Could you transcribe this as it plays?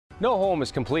No home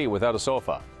is complete without a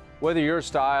sofa. Whether your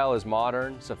style is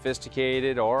modern,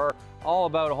 sophisticated, or all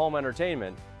about home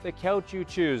entertainment, the couch you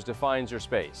choose defines your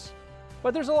space.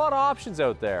 But there's a lot of options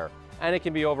out there, and it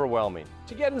can be overwhelming.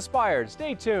 To get inspired,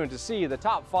 stay tuned to see the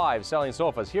top 5 selling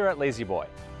sofas here at La-Z-Boy.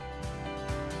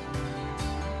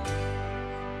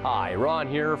 Hi, Ron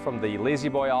here from the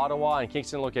La-Z-Boy Ottawa and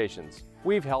Kingston locations.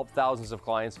 We've helped thousands of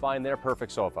clients find their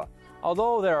perfect sofa.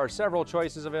 Although there are several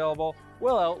choices available,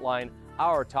 we'll outline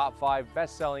our top 5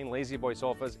 best-selling La-Z-Boy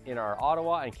sofas in our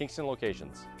Ottawa and Kingston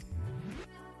locations.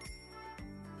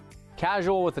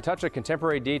 Casual with a touch of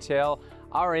contemporary detail,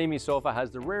 our Amy sofa has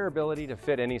the rare ability to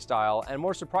fit any style and,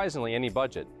 more surprisingly, any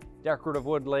budget. Decorative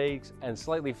wood legs and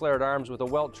slightly flared arms with a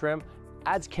welt trim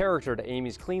adds character to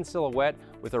Amy's clean silhouette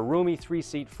with a roomy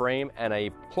 3-seat frame and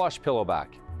a plush pillow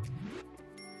back.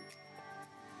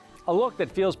 A look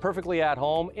that feels perfectly at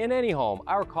home in any home,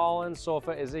 our Collins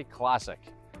sofa is a classic.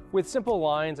 With simple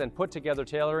lines and put-together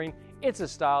tailoring, it's a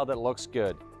style that looks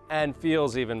good and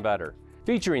feels even better.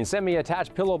 Featuring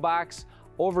semi-attached pillow backs,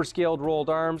 overscaled rolled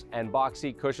arms, and box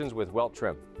seat cushions with welt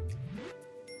trim.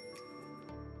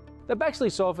 The Bexley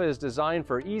sofa is designed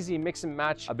for easy mix and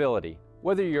match ability.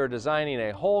 Whether you're designing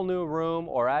a whole new room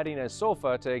or adding a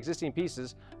sofa to existing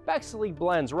pieces, Bexley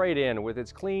blends right in with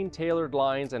its clean, tailored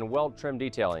lines and welt trim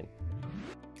detailing.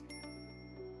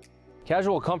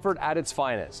 Casual comfort at its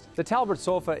finest. The Talbot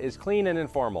sofa is clean and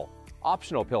informal.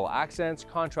 Optional pillow accents,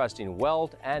 contrasting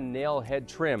welt, and nail head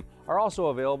trim are also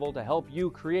available to help you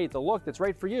create the look that's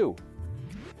right for you.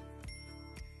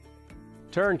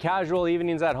 Turn casual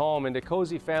evenings at home into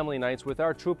cozy family nights with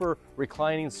our Trouper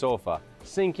reclining sofa.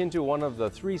 Sink into one of the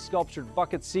 3 sculptured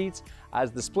bucket seats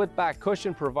as the split back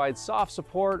cushion provides soft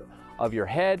support of your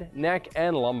head, neck,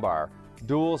 and lumbar.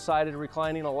 Dual-sided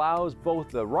reclining allows both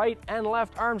the right and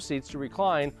left arm seats to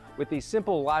recline with a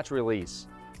simple latch release.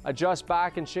 Adjust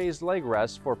back and chaise leg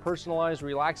rests for personalized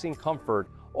relaxing comfort,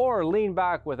 or lean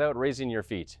back without raising your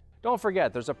feet. Don't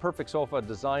forget, there's a perfect sofa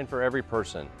designed for every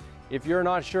person. If you're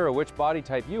not sure which body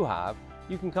type you have,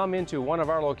 you can come into one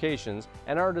of our locations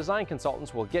and our design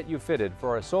consultants will get you fitted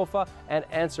for a sofa and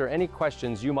answer any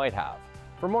questions you might have.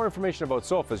 For more information about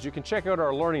sofas, you can check out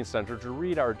our Learning Center to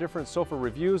read our different sofa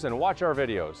reviews and watch our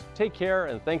videos. Take care,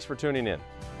 and thanks for tuning in.